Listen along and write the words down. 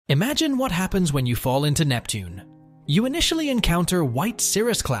Imagine what happens when you fall into Neptune. You initially encounter white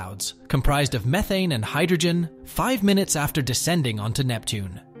cirrus clouds, comprised of methane and hydrogen, 5 minutes after descending onto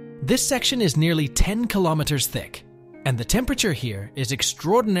Neptune. This section is nearly 10 kilometers thick, and the temperature here is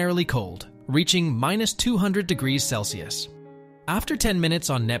extraordinarily cold, reaching -200 degrees Celsius. After 10 minutes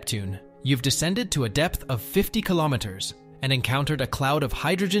on Neptune, you've descended to a depth of 50 kilometers and encountered a cloud of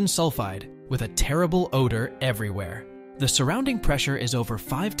hydrogen sulfide with a terrible odor everywhere. The surrounding pressure is over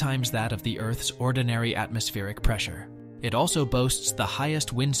 5 times that of the Earth's ordinary atmospheric pressure. It also boasts the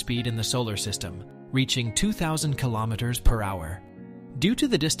highest wind speed in the solar system, reaching 2,000 kilometers per hour. Due to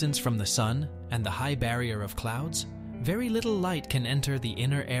the distance from the Sun and the high barrier of clouds, very little light can enter the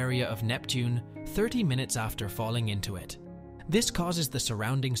inner area of Neptune 30 minutes after falling into it. This causes the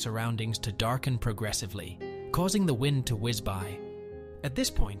surroundings to darken progressively, causing the wind to whiz by. At this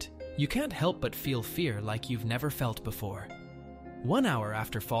point, you can't help but feel fear like you've never felt before. 1 hour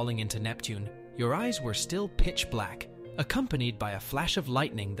after falling into Neptune, your eyes were still pitch black, accompanied by a flash of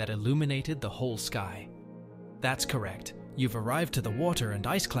lightning that illuminated the whole sky. That's correct. You've arrived to the water and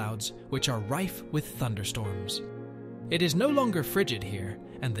ice clouds, which are rife with thunderstorms. It is no longer frigid here,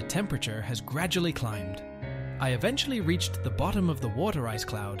 and the temperature has gradually climbed. I eventually reached the bottom of the water ice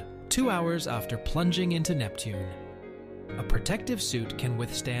cloud 2 hours after plunging into Neptune. A protective suit can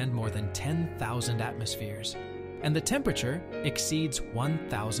withstand more than 10,000 atmospheres, and the temperature exceeds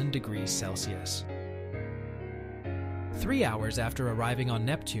 1,000 degrees Celsius. 3 hours after arriving on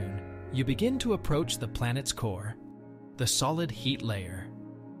Neptune, you begin to approach the planet's core, the solid heat layer.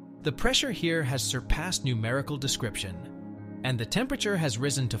 The pressure here has surpassed numerical description, and the temperature has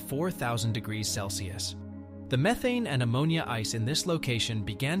risen to 4,000 degrees Celsius. The methane and ammonia ice in this location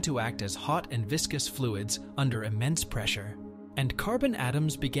began to act as hot and viscous fluids under immense pressure, and carbon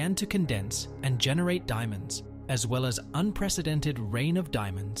atoms began to condense and generate diamonds, as well as unprecedented rain of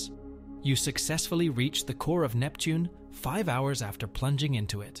diamonds. You successfully reached the core of Neptune 5 hours after plunging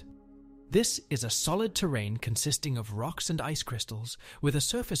into it. This is a solid terrain consisting of rocks and ice crystals with a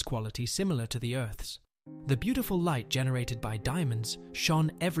surface quality similar to the Earth's. The beautiful light generated by diamonds shone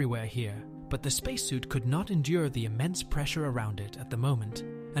everywhere here, but the spacesuit could not endure the immense pressure around it at the moment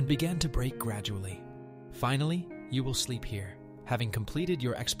and began to break gradually. Finally, you will sleep here, having completed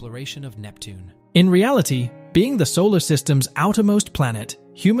your exploration of Neptune. In reality, being the solar system's outermost planet,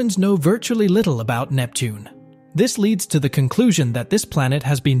 humans know virtually little about Neptune. This leads to the conclusion that this planet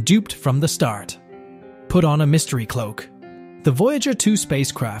has been duped from the start. Put on a mystery cloak. The Voyager 2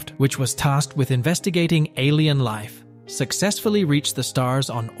 spacecraft, which was tasked with investigating alien life, successfully reached the stars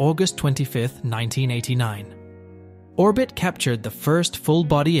on August 25, 1989. Orbit captured the first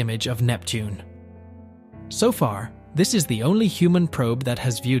full-body image of Neptune. So far, this is the only human probe that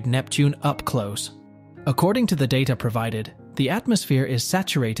has viewed Neptune up close. According to the data provided, the atmosphere is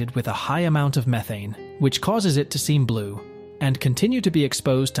saturated with a high amount of methane, which causes it to seem blue, and continue to be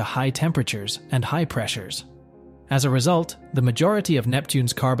exposed to high temperatures and high pressures. As a result, the majority of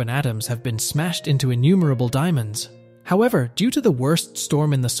Neptune's carbon atoms have been smashed into innumerable diamonds. However, due to the worst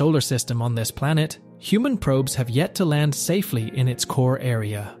storm in the solar system on this planet, human probes have yet to land safely in its core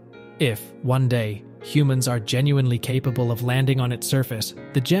area. If, one day, humans are genuinely capable of landing on its surface,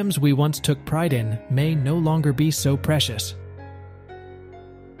 the gems we once took pride in may no longer be so precious.